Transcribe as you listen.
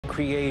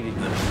created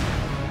them.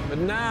 But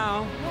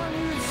now,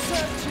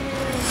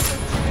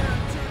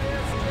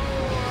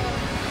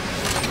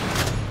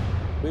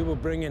 we will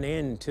bring an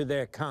end to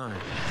their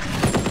kind.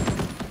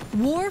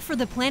 War for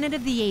the Planet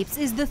of the Apes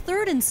is the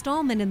third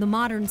installment in the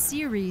modern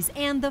series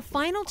and the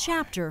final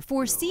chapter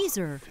for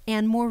Caesar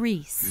and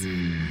Maurice.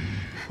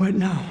 What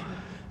now?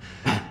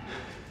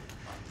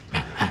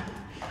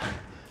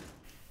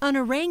 An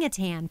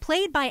orangutan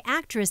played by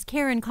actress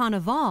Karen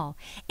Carnival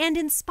and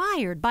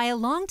inspired by a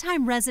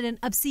longtime resident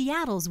of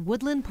Seattle's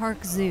Woodland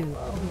Park Zoo.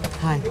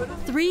 Hi.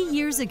 3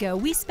 years ago,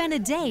 we spent a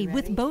day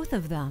with both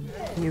of them.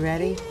 You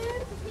ready?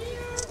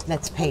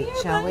 Let's paint,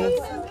 shall we?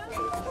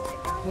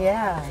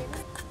 Yeah.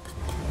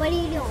 What are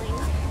you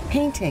doing?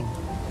 Painting.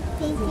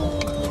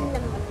 Painting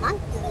the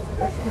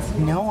monkeys?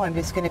 No, I'm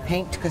just going to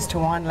paint because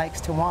Towan likes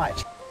to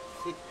watch.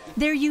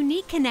 Their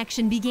unique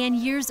connection began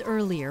years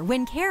earlier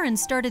when Karen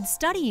started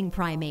studying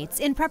primates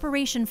in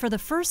preparation for the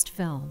first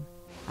film.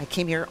 I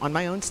came here on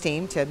my own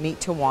steam to meet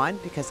Towan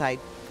because I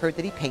heard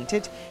that he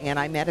painted, and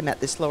I met him at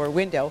this lower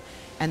window,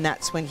 and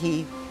that's when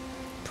he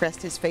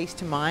pressed his face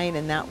to mine,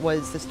 and that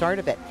was the start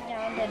of it.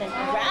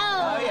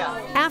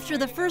 After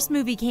the first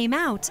movie came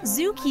out,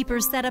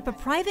 zookeepers set up a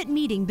private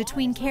meeting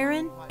between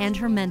Karen and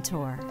her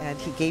mentor. And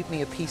he gave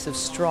me a piece of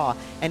straw,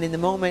 and in the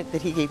moment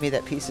that he gave me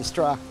that piece of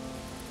straw,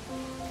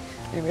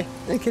 anyway,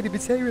 I can't even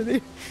say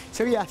really.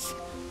 So yes,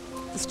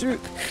 it's true.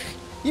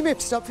 You may have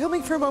to stop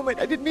filming for a moment.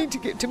 I didn't mean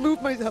to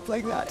move myself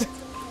like that.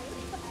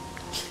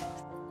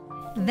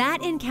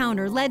 That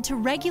encounter led to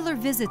regular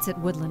visits at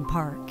Woodland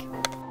Park.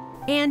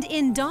 And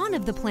in Dawn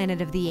of the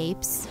Planet of the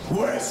Apes,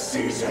 Where's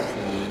Caesar?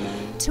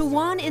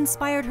 Towan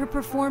inspired her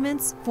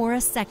performance for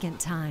a second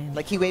time.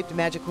 Like he waved a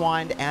magic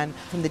wand, and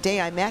from the day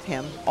I met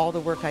him, all the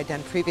work I'd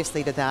done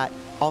previously to that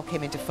all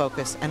came into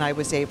focus, and I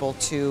was able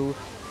to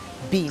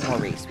be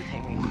Maurice.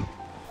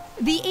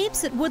 The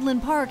apes at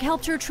Woodland Park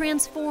helped her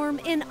transform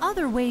in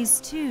other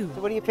ways too.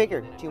 So what do you figure?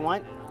 Do you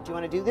want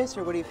to do this,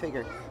 or what do you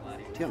figure?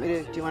 Do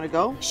you want to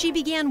go? She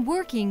began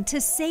working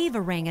to save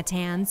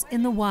orangutans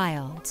in the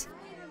wild.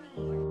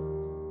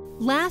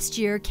 Last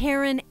year,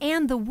 Karen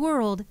and the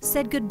world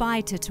said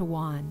goodbye to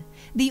Towan.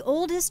 The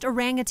oldest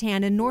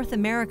orangutan in North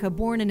America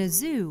born in a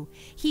zoo,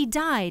 he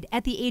died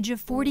at the age of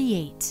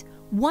 48,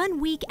 1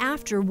 week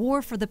after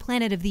War for the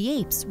Planet of the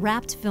Apes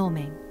wrapped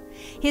filming.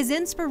 His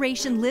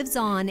inspiration lives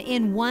on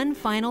in one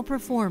final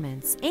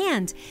performance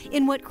and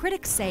in what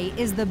critics say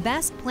is the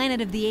best Planet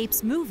of the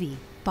Apes movie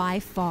by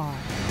far.